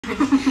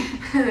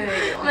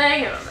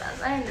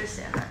I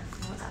understand that.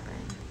 What's happening?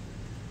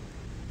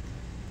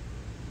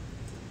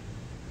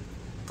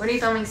 When are you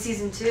filming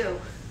season 2?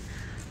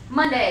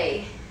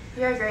 Monday.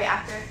 You're a great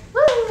actor.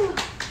 Woo!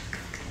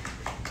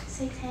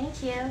 Say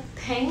thank you.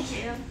 Thank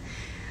you.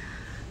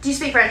 Do you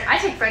speak French? I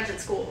take French at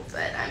school,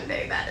 but I'm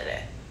very bad at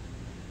it.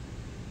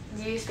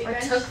 Do you speak I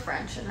French? took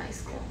French in high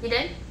school. You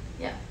did?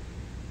 Yeah.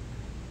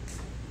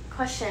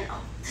 Question.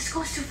 Oh, this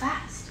goes too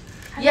fast.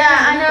 Yeah,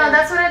 I know.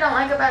 That's what I don't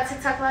like about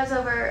TikTok lives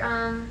over.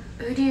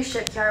 Who do you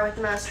ship Kiara with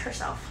the most?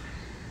 Herself.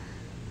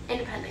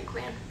 Independent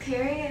queen.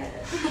 Period.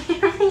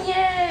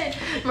 Period.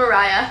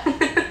 Mariah.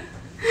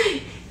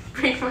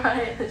 Bring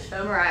Mariah to the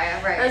show.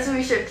 Mariah, right. That's who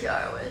we ship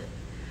Kiara with.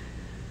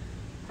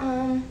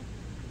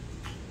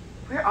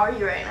 Where are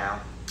you right now?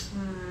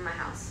 My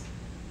house.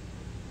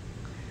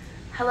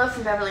 Hello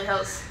from Beverly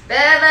Hills.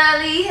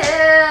 Beverly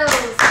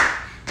Hills.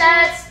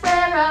 That's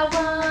where I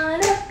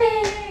wanna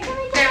be.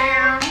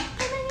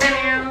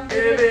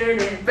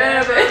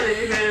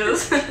 Beverly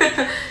Hills. Oh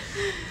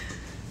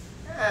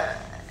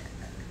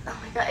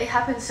my god, it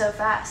happens so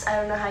fast. I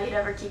don't know how you'd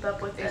ever keep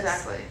up with this.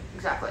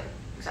 Exactly.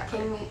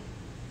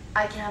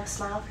 I can have a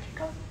smile for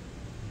TikTok?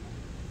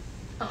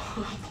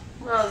 Oh.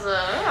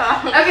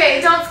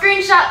 Okay, don't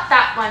screenshot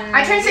that one.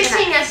 I turned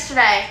 16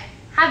 yesterday.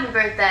 Happy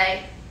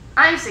birthday.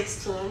 I'm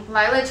 16.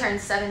 Lilah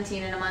turned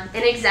 17 in a month.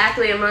 In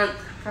exactly a month.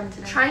 From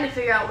today. Trying to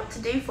figure out what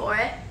to do for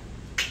it.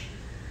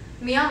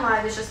 Me on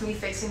live is just me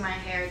fixing my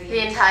hair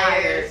The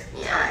entire time.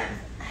 yeah.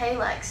 Hey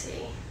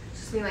Lexi.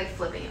 Just me like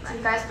flipping it back. Do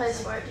you guys play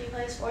sport? Do you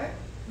play sport?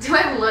 Do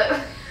I look? Do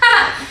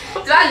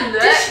I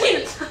look?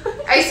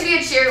 I used to be a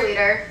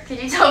cheerleader.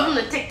 Could you tell from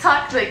the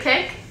TikTok the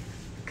kick?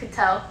 Could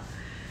tell.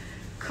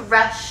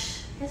 Crush.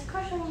 He has a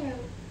crush on you.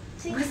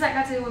 See? What does that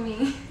got to do with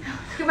me?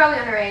 You're probably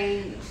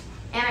underage.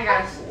 And I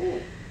got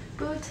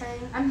Boo-tang.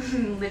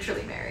 I'm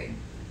literally married.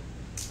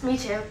 Me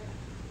too.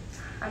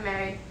 I'm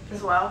married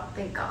as well.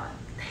 Thank God.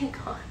 Thank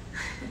God.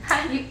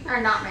 You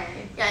are not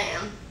married. Yeah, I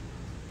am.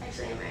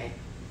 Actually, I'm married.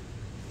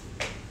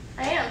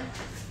 I am.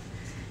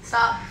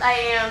 Stop. I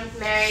am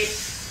married.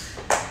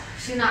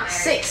 She's not married.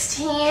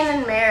 16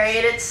 and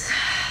married. It's,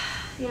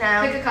 you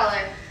know. Pick a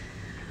color.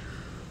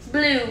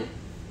 Blue.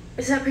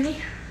 Is that pretty?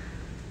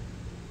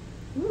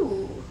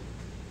 Ooh.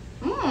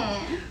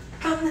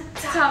 From the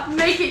Stop.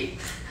 Make it.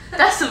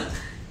 That's a...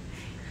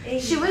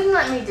 She wouldn't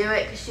let me do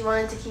it because she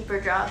wanted to keep her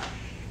job.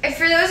 And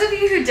for those of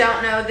you who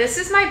don't know, this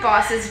is my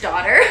boss's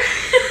daughter.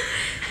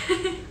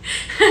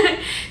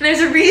 There's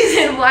a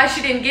reason why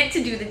she didn't get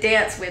to do the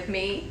dance with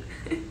me.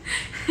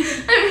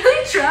 I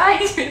really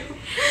tried to.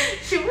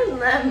 She wouldn't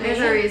let me. There's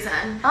a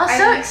reason. I was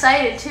so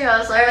excited too. I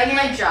was like, I like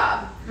my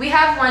job. We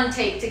have one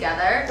tape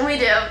together. We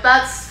do.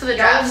 That's for the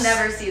drafts. You'll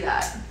never see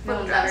that.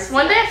 You'll never see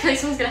one day I feel like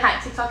someone's gonna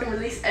hack TikTok and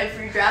release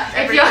every draft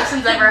every y'all-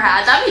 person's ever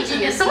had. That'd be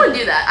genius. Someone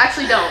do that.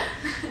 Actually don't.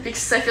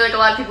 Because I feel like a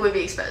lot of people would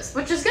be exposed.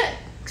 Which is good.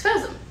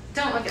 Expose them.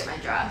 Don't look at my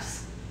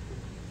drafts.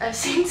 I've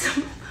seen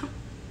some of them.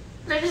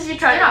 They're just you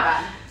trying They're to.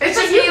 not bad. It's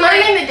like you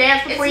learning the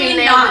dance before it's you me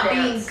nail not the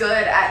being dance.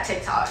 good at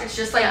TikTok. It's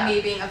just like Yeah.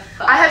 me being a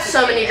fuck. I have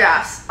so many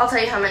drafts. I'll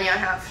tell you how many I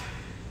have.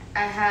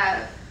 I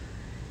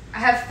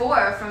have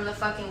 4 from the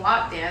fucking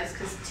walk dance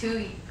because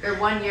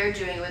 1 year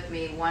doing it with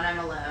me, 1 I'm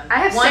alone. I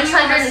have one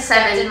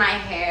 607 in my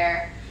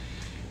hair,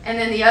 and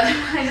then the other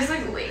one I just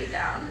like laid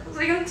down. I was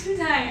like, I'm too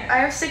tired. I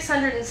have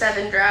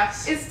 607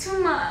 drafts. It's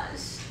too much.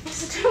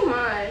 It's too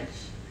much.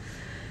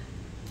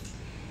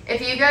 If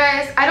you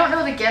guys, I don't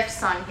know the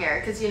gifts on here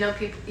because you know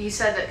people. You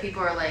said that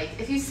people are like,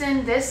 if you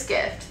send this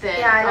gift,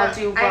 then I'll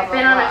do blah I've blah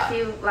been blah. on a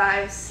few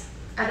lives.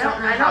 I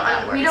don't know how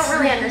that We works. don't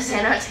really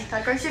understand how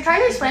TikTok works. You're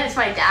trying to explain it to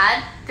my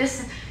dad.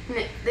 This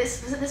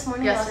was it this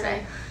morning or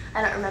Yesterday.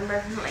 I don't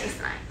remember.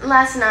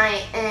 Last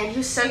night, and he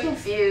was so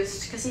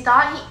confused because he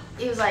thought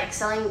he was like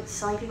selling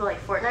people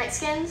like Fortnite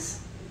skins.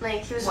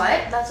 Like he was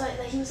What? That's what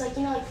he was like.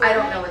 You know, like Fortnite. I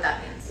don't know what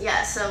that means.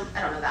 Yeah, so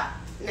I don't know that.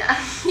 yeah,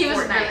 he was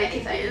Fortnite really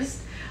anything.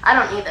 confused. I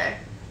don't either,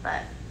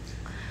 but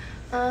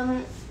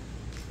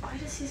why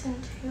does season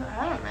 2?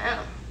 I don't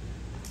know.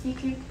 You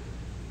keep.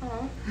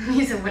 Oh.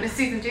 He said, when is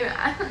season 2?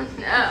 I don't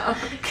know.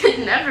 Could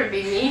never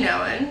be me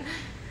knowing.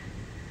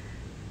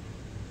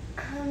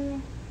 I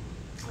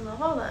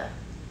love all the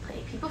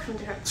people from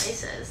different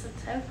places.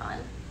 It's so fun.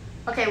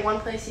 Okay, one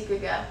place you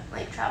could go,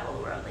 like travel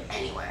the world, like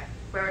anywhere.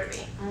 Where would it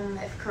be?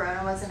 If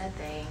Corona wasn't a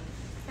thing.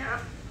 Yeah.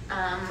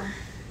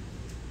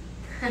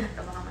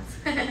 The Bahamas.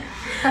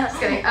 Just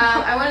kidding.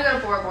 I want to go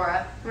to Bora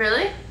Bora.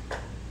 Really?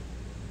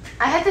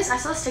 I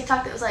saw this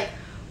TikTok that was like,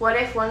 what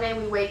if one day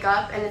we wake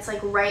up and it's like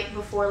right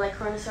before like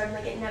Corona started,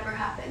 like it never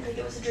happened, like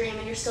it was a dream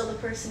and you're still the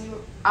person you were.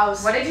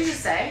 What did you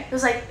just say? It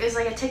was like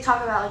a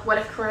TikTok about like what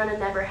if Corona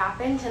never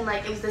happened and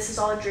like this is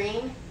all a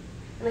dream,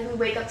 and like we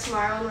wake up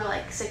tomorrow and we're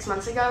like 6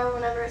 months ago or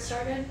whenever it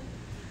started.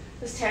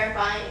 It was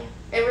terrifying.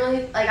 It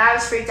really I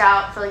was freaked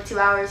out for like 2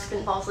 hours,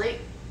 couldn't fall asleep.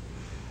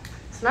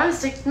 So now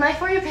my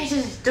For You page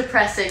is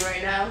depressing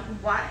right now.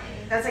 Why?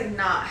 That's like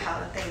not how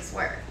the things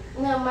work.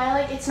 No,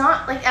 it's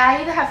not like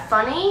I either have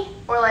funny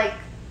or like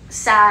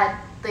sad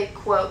like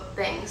quote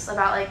things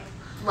about like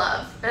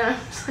love, and I'm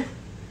just like,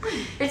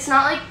 It's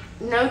not like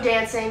no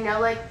dancing, no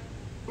like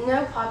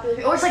no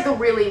popular, or it's like the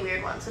really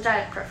weird ones, which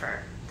I prefer,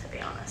 to be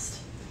honest.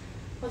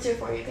 What's your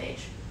For You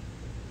page?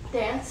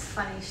 Dance?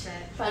 Funny shit.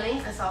 Funny?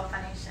 It's all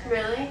funny shit.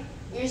 Really?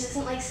 Yours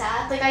isn't like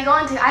sad? Like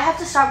I have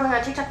to stop going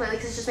on TikTok lately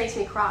because it just makes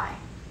me cry.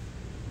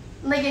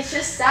 Like it's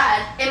just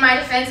sad. In my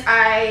defense,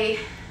 I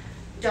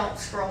don't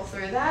scroll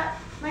through that,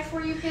 my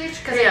For You page,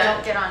 because I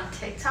don't get on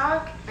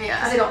TikTok. Yeah.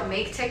 Because I don't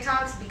make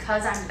TikToks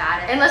because I'm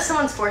bad at it. Unless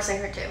someone's forcing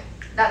her to.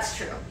 That's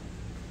true.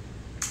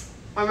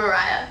 Or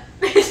Mariah.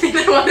 It's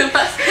neither one of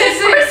us.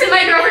 Forcing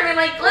my girlfriend and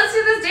like, let's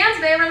do this dance,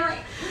 babe. I'm like,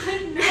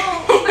 no.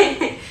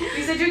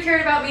 You said you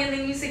cared about me and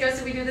then you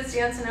suggested we do this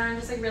dance and now I'm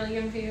just like really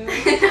confused. No,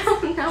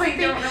 I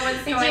don't know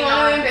what's going on. Do you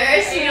want to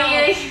embarrass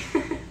me?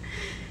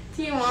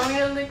 Do you want me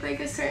to look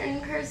like a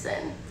certain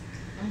person?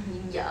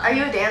 Yeah. Are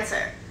you a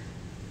dancer?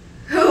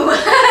 Who?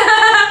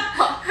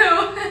 Who?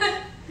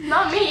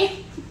 Not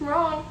me.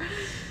 Wrong.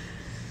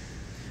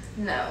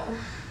 No.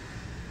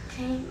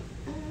 Okay.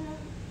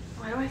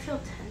 Why do I feel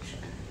tension?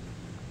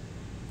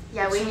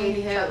 Yeah, we hate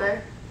each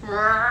other.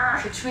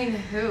 Between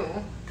who?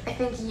 I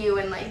think you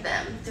and like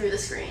them through the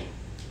screen.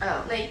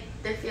 Oh. Like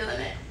they're feeling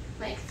it.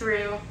 Like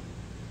through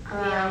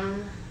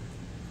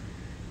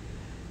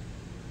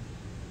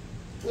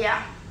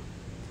yeah.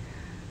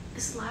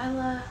 Is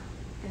Lilah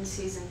in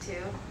season 2?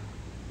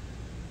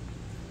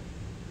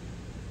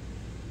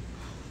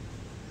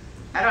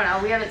 I don't know.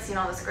 We haven't seen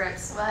all the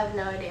scripts. Well, I have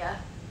no idea.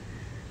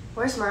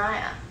 Where's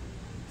Mariah?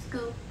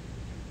 School.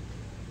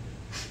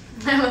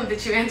 I love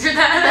that you answered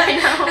that. I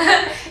know.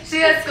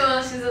 She at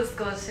school. She's at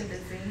school. She's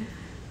busy.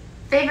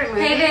 Favorite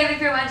movie? Hey babe, if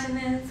you're watching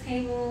this,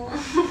 hey boo.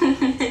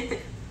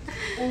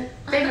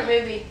 Favorite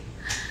movie?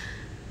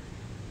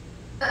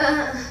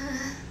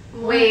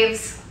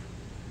 Waves.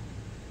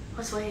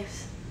 What's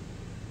Waves?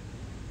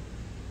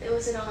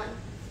 Was it on?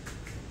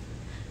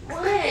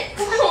 What? What?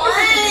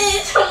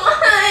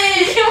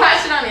 You can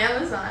watch it on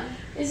Amazon.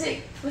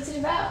 What's it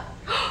about?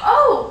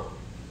 Oh!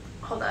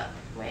 Hold up.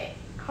 Wait.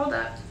 Hold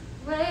up.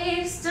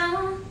 Waves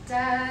don't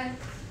die.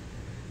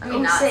 I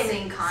mean, not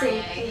sing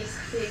Kanye.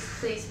 Sing,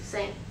 please,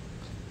 sing.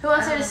 Who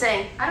wants her to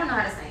sing? I don't know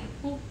how to sing.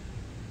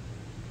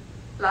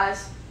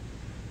 Lies.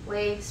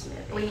 Waves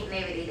movie. We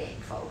never did it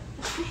before.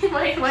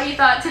 Why you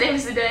thought today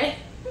was the day?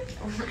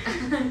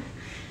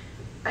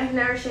 I've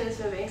never seen this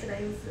movie.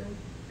 Today was the...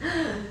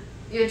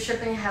 You're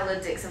tripping hella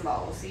dicks and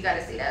balls. You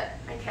gotta see that.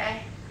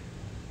 Okay.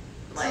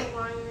 Like, it's a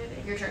long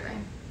movie. You're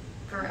tripping.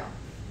 For real.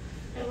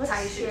 It looks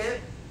Tie your cute. shoes.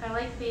 I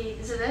like the...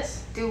 Is it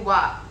this? Do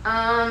what?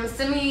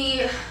 Send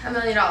me $1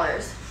 million.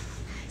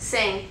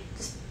 Sing.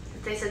 Just,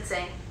 they said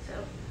sing, so...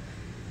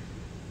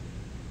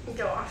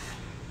 Go off.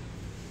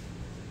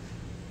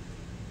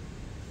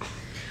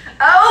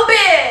 Oh,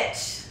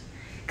 bitch!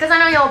 Because I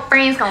know your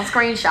brain's gonna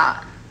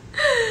screenshot.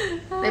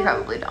 They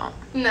probably don't.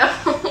 No.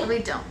 Probably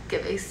don't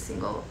give a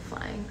single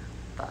flying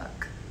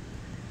fuck.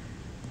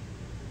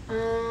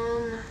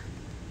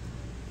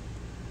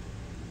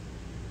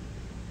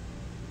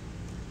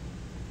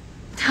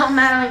 Tell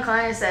Madeline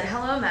Klein I said,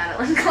 hello,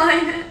 Madeline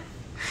Klein.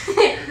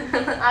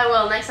 I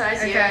will next time I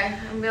see her. Okay.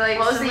 I'll be like,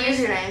 what was the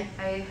username?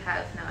 I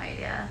have no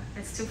idea.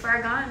 It's too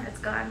far gone. It's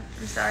gone.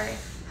 I'm sorry.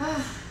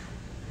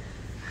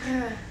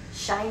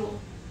 Shiny.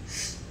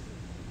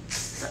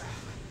 It's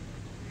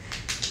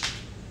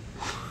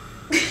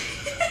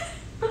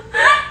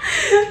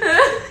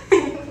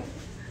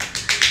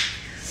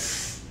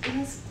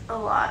a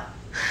lot.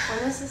 When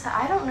is this?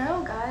 I don't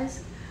know,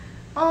 guys.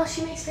 Oh,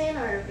 she makes fan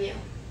art of you.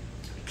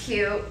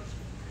 Cute.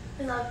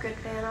 I love good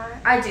fan art.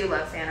 I do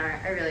love fan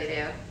art. I really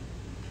do.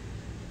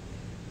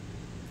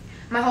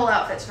 My whole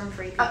outfit's from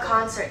Free People. A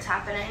concert's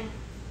happening.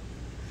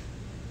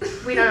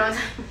 We don't know what's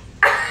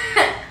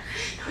happening.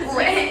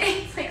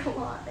 It's like a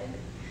lot.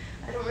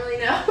 I don't really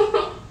know.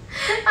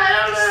 I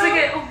don't know. Just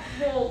like a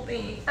whole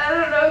thing. I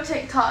don't know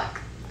TikTok.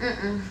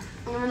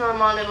 Even though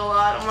I'm on it a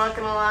lot, I'm not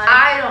gonna lie.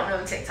 I don't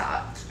know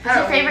TikTok. Who's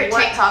your favorite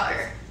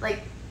TikToker? Like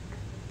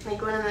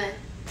one of the...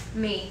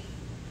 Me.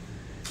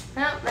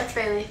 No, that's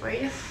Bailey for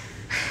you.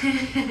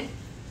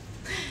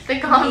 The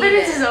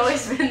confidence has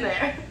always been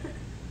there.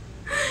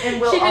 And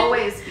will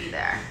always be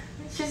there.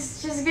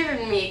 She's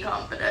given me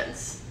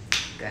confidence.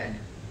 Good.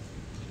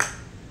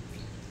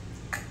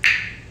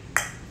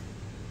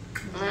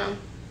 No.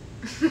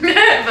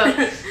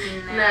 No.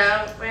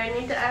 No, but I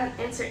need to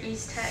answer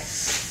E's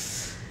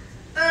text.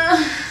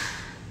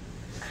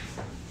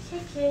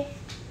 Okay.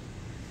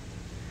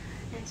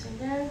 Answering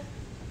done.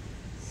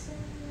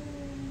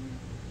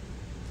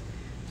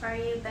 Are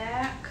you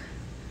back?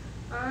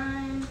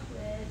 I'm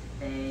with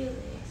Bailey.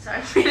 Sorry,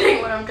 I'm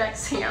reading what I'm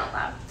texting out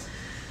loud.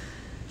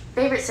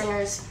 Favorite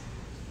singers?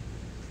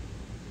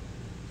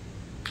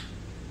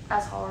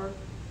 That's hard.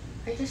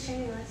 Are you just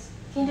changing this?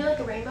 Can you do like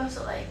a rainbow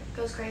so it like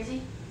goes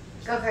crazy?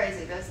 Go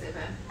crazy, go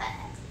stupid.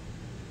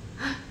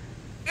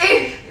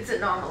 It's a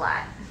normal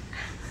light.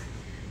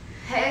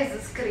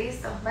 Jesus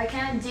Cristo.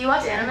 Do you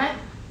watch anime?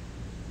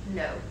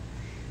 No.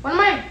 One of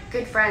my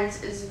good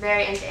friends is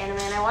very into anime,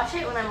 and I watch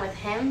it when I'm with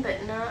him,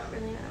 but not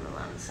really when I'm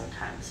alone.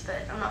 sometimes, but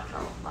I'm not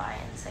gonna lie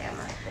and say I'm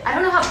not big. I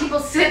don't know how people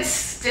sit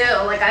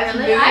still. Like I've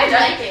moved. I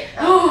like it.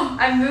 Oh,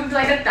 I've moved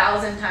like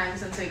 1,000 times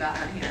since we got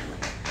on here. I'm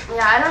like,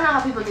 yeah, I don't know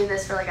how people do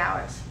this for like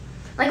hours.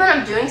 Like when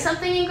I'm doing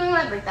something and going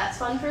like that's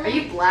fun for me. are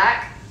you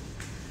black?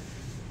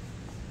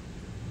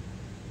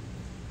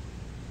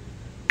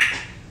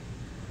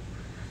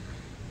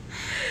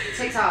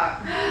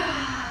 TikTok.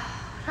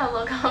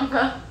 Hello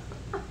combo.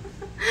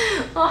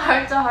 Well,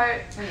 heart to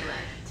heart. Anyway.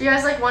 Do you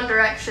guys like One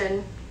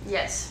Direction?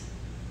 Yes.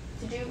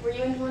 Were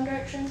you into One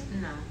Direction?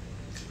 No.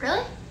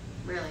 Really?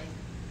 Really.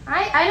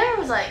 I never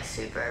was like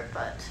super,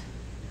 but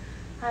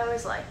I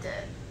always liked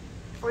it.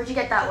 Where'd you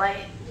get that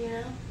light? Do you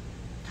know?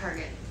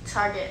 Target.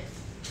 Target.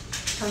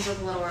 Comes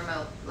with a little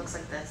remote. Looks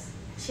like this.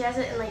 She has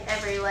it in like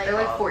every light They're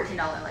like bulb. $14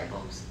 light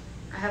bulbs.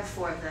 I have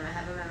 4 of them. I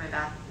have them in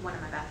my one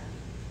in my bathroom.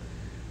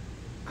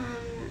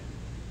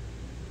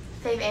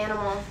 Fave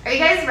animal. Are you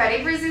guys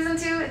ready for season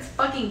 2? It's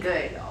fucking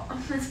good, y'all.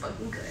 It's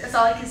fucking good. That's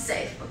all I can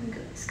say. It's fucking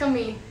good. It's gonna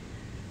be.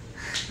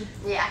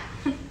 Yeah.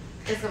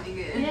 It's gonna be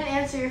You good. didn't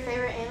answer your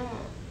favorite animal.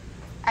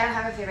 I don't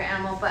have a favorite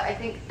animal, but I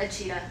think a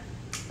cheetah.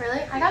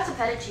 Really? I got to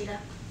pet a cheetah.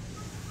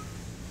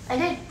 I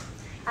did.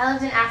 I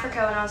lived in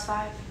Africa when I was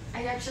 5.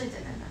 I actually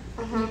didn't.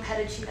 Mhm. You pet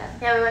a cheetah.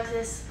 Yeah, we went to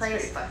this It's place.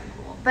 pretty fucking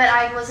cool. But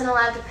I wasn't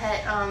allowed to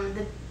pet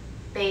the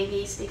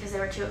babies because they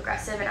were too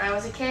aggressive, and I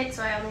was a kid,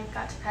 so I only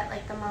got to pet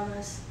like the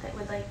mamas that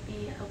would like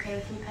be okay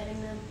with me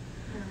petting them.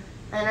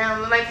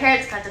 And my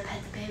parents got to pet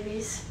the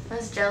babies. I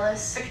was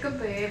jealous. Like a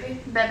baby.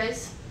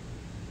 Babies.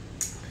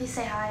 Please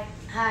say hi.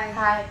 Hi.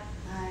 Hi.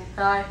 Hi.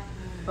 Hi.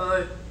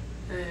 Hi.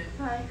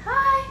 Hi.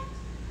 Hi.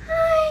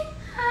 Hi.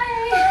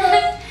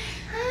 Hi.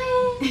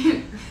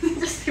 Hi.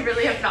 Just be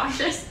really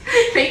obnoxious.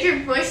 Make your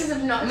voices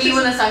obnoxious. Me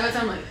when the sun goes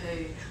on, I'm like,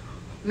 hey.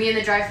 Me in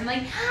the drive-thru,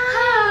 like,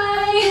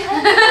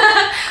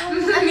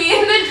 hi. Me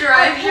in the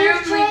drive-thru,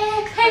 I'm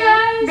like, hey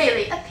guys.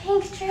 Bailey, a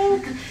pink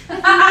drink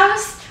with no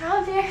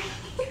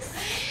strawberries.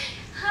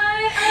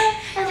 Hi.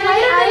 And Can I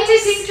light get a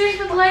ice? minty drink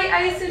with light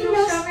ice and no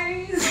No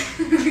strawberries?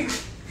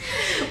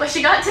 What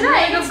she got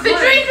tonight? No, It's of the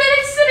course. drink that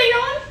it's sitting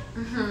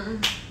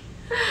on.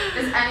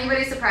 Is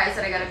anybody surprised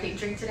that I got a pink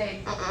drink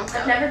today?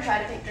 I've never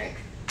tried a pink drink.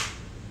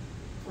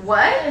 What?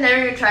 I've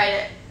never even tried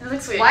it. It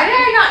looks weird. Why did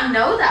I not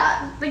know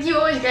that? Like you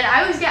always get it.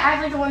 I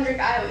have like the one drink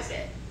I always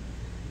get.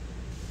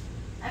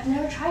 I've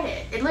never tried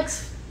it. It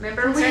looks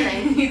Remember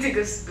concerning. when you took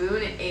a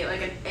spoon and ate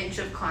like an inch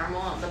of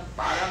caramel on the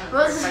bottom of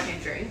What your was- fucking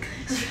drink?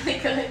 It's really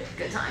good.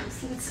 Good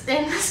times. It's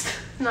in this.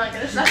 Not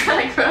gonna stop.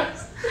 Kind of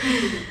gross.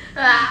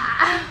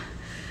 Ah.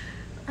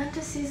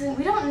 Onto season.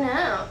 We don't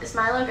know. Is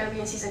Milo gonna be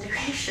in season 2?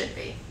 He should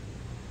be.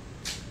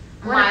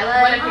 What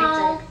Lilah, a pink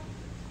oh. drink.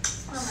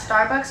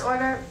 Starbucks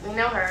order. We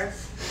know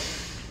hers.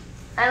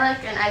 I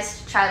like an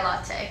iced chai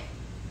latte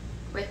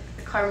with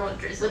the caramel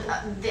drizzle.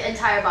 With the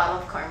entire bottle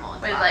of caramel.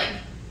 at the With bottom.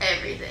 like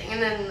everything,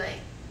 and then like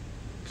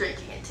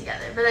drinking it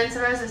together. But then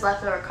sometimes there's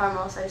leftover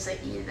caramel, so I just like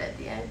eat it at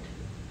the end.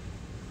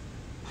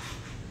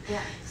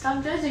 Yeah.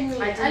 Stop judging me.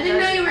 I I didn't didn't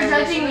know judge you you. were I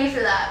judging literally- me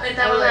for that. Like I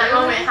that when that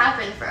literally- moment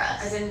happened for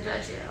us. I didn't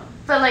judge you.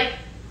 But like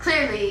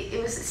clearly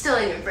it was still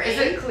in your brain. Is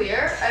it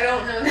clear? I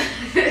don't know.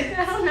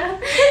 I don't know.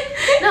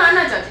 No, I'm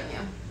not judging you.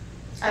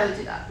 I would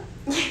do that.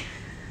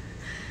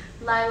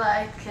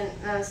 Lilah,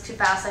 that was too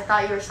fast. I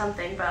thought you were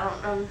something, but I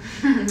don't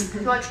know.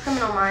 You watch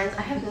Criminal Minds?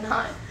 I have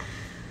not.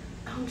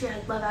 Oh, yeah,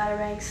 I love Outer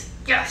Banks.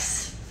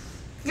 Yes!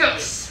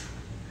 Yes!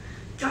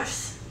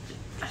 Yes!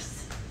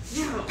 Yes!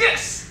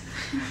 Yes!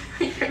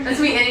 That's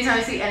me anytime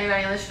I see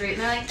anybody on the street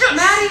and they're like, Yes!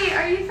 Maddie,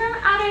 are you from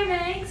Outer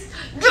Banks?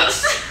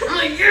 Yes! I'm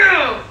like,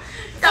 yeah!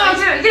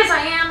 Yes, I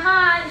am.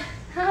 Hi.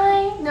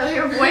 Hi. No,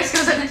 your voice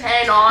goes up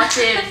 10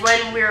 octaves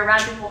when we're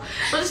around people.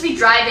 We'll just be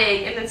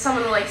driving, and then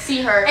someone will like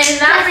see her. And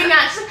driving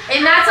at.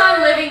 And that's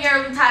on living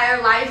your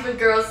entire life with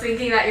girls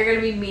thinking that you're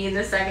gonna be mean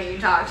the second you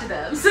talk to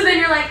them. So then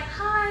you're like,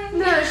 hi.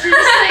 No, she's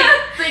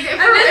just like if,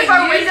 I'm just if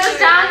our used windows to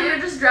down, it. you're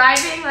just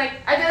driving, like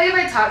I feel like if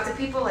I talk to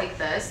people like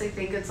this, they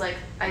think it's like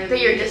I that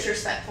you're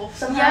disrespectful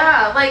somehow.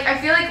 Yeah, like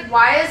I feel like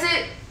why is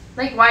it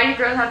Like, why do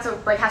girls have to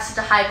like have such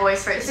a high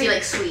voice for it to be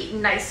like sweet?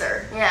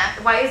 nicer? Yeah.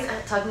 Why is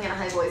talking in a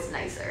high voice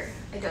nicer?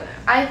 I don't know.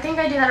 I think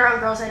I do that around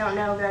girls I don't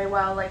know very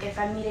well. Like if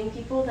I'm meeting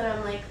people that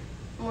I'm like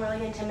more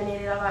like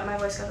intimidated about, my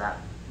voice goes up.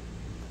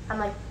 I'm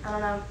like, I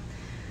don't know.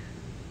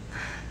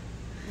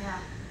 Yeah.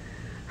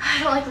 I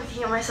don't like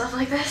looking at myself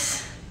like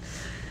this.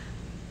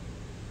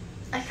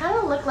 I kind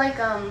of look like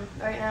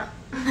right now.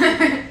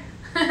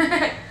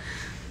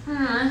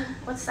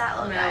 What's that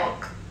look like?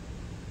 Milk.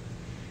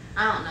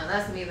 I don't know.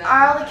 That's me.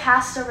 Are all the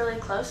casts still really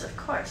close? Of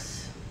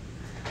course.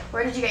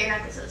 Where did you get your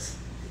necklaces?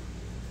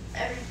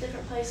 Every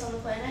different place on the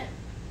planet.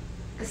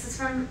 This is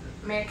from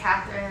Mary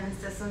Catherine's.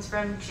 This one's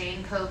from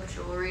Jane Pope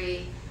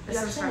Jewelry. This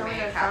You one's actually from know where Mary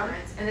they're from?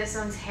 Catherine's. And this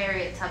one's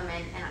Harriet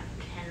Tubman. And I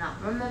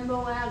cannot remember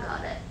where I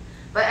got it.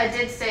 But I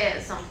did say it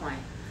at some point.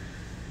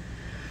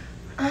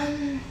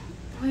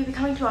 Will you be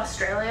coming to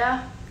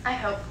Australia? I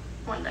hope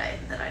one day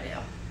that I do.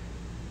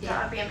 Yeah.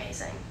 That would be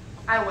amazing.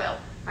 I will.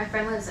 My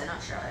friend lives in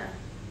Australia.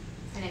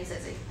 Her name's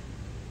Izzy.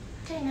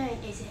 Good night,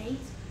 Izzy.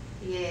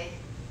 Yeah.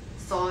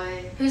 So,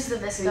 Who's the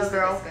Visco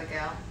girl? Visco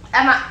girl?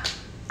 I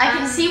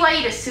can see why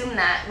you'd assume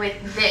that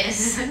with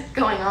this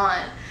going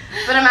on,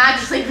 but I'm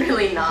actually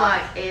really not.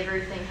 Like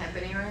everything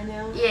happening right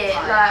now. Yeah,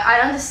 like I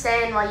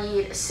understand why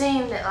you'd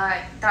assume that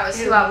like that was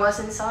who I was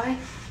inside,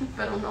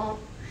 but I'm not.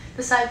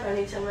 The side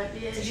ponytail might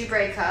be it. Did you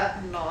break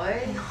up? No.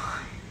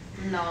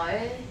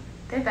 No.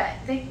 They're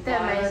back. They're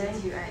amazing.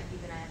 Did you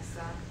even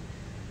answer?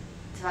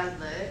 Do I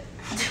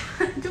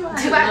look? Do Do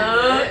I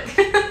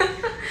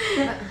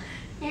look?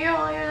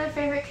 You're their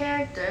favorite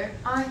character.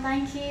 Oh,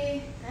 thank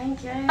you.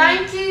 Thank you.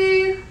 Thank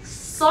you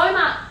so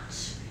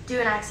much. Do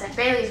an accent.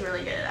 Bailey's really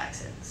good at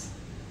accents.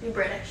 Be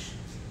British.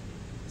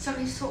 So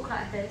we just talk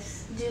like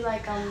this. Do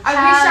like I wish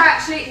I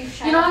actually.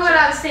 You know what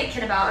I was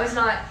thinking about? I was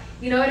like,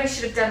 you know what I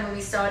should have done when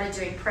we started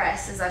doing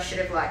press is I should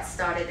have like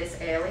started this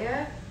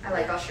earlier. I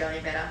like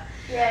Australian better.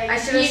 Yeah, I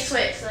should have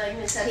switched like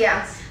mid-sentence.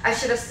 Yeah, I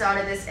should have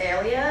started this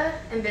earlier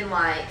and been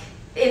like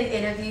in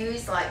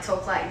interviews like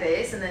talk like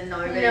this and then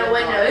nobody no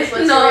one knows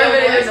what's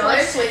nobody knows. knows.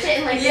 Like, switch it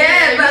and like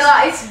Yeah, but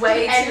like it's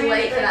way too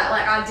late for everything. that.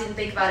 Like I didn't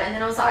think about it, and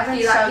then I was like, I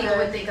feel That's like so people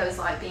good. would think I was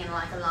like being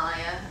like a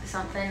liar or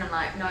something. I'm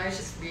like, no, I was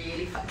just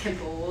really fucking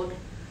bored.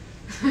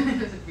 I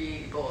was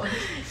really bored.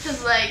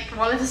 Just like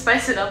wanted to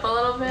spice it up a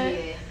little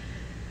bit. Yeah.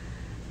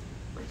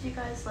 Would you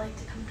guys like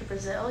to come to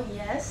Brazil?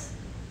 Yes.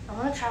 I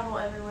want to travel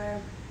everywhere.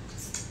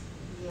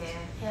 Yeah.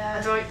 Yeah.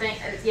 I don't think.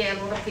 Yeah,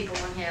 a lot of people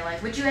in here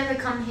like, would you ever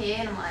come here?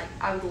 And I'm like,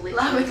 I would literally.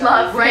 I would go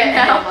love right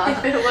now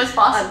wherever. if it was I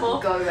possible.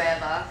 would go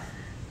wherever.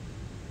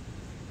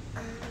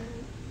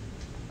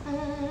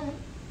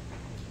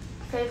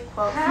 Fave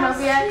quote from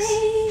OBX.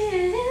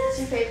 What's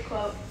your fave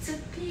quote? To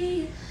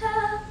be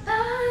loved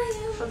by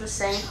you. She'll just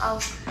sing. I'll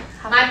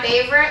have My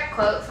favorite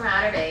quote from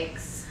Outer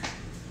Banks.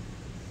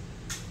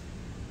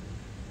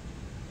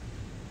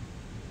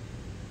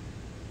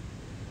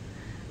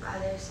 God,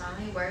 there's so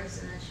many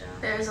words in this show.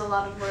 There's a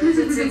lot of words.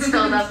 It's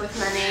filled up with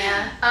many.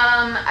 Yeah.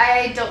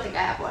 I don't think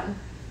I have one.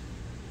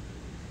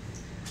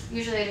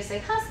 Usually I just say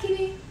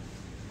housekeeping.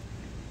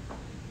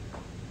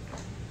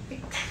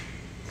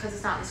 Because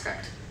it's not in the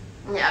script.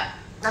 Yeah.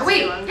 That's Oh,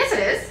 wait, a good one. yes it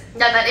is.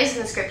 Yeah, that is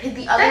in the script.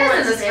 The other That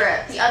is ones in the he did-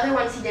 script. The other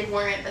ones he did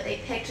weren't, but they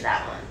picked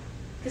that one.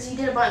 Because he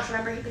did a bunch.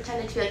 Remember, he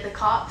pretended to be like the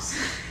cops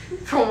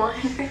for one.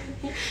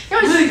 He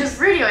always just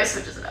Rudy always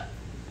switches it up.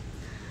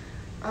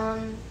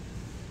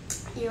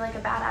 You're like a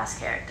badass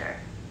character.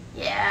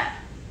 Yeah.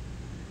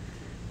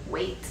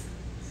 Wait.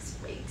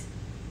 Just wait.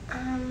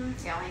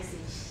 You only see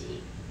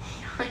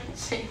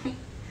shit.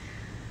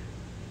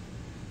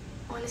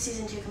 When is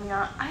season 2 coming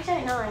out? I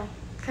don't know.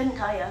 Couldn't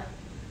tell you.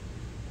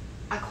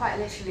 I quite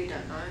literally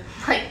don't know.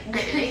 Like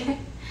literally.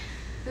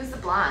 Who's the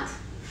blonde?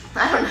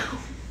 I don't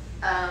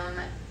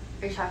know.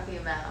 You're talking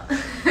about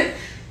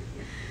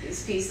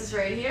these pieces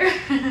right here.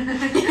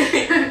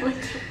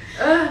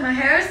 Ugh, my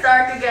hair is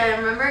dark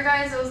again. Remember,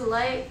 guys, it was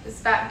light. It's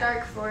back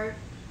dark for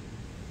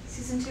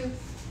season 2.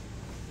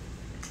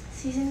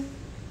 Season?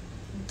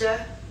 Duh.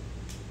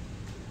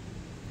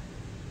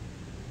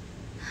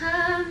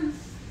 I'm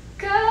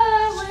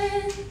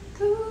going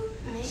through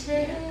Make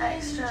it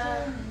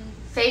extra.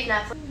 Fave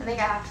Netflix. I think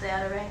I have to the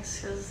Outer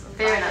Banks because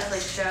favorite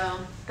Netflix show.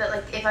 But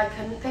like, if I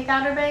couldn't pick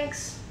Outer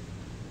Banks,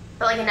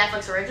 but like a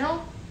Netflix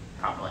original,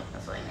 probably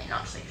that's what they made.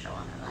 Not just like a show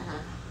on it. Uh-huh.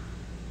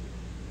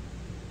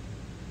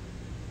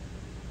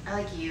 I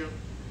like you.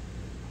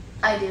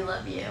 I do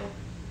love you.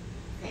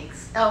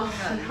 Thanks. Oh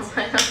Oh,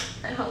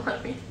 no, I don't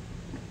love you.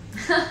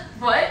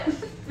 What?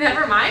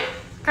 Never mind.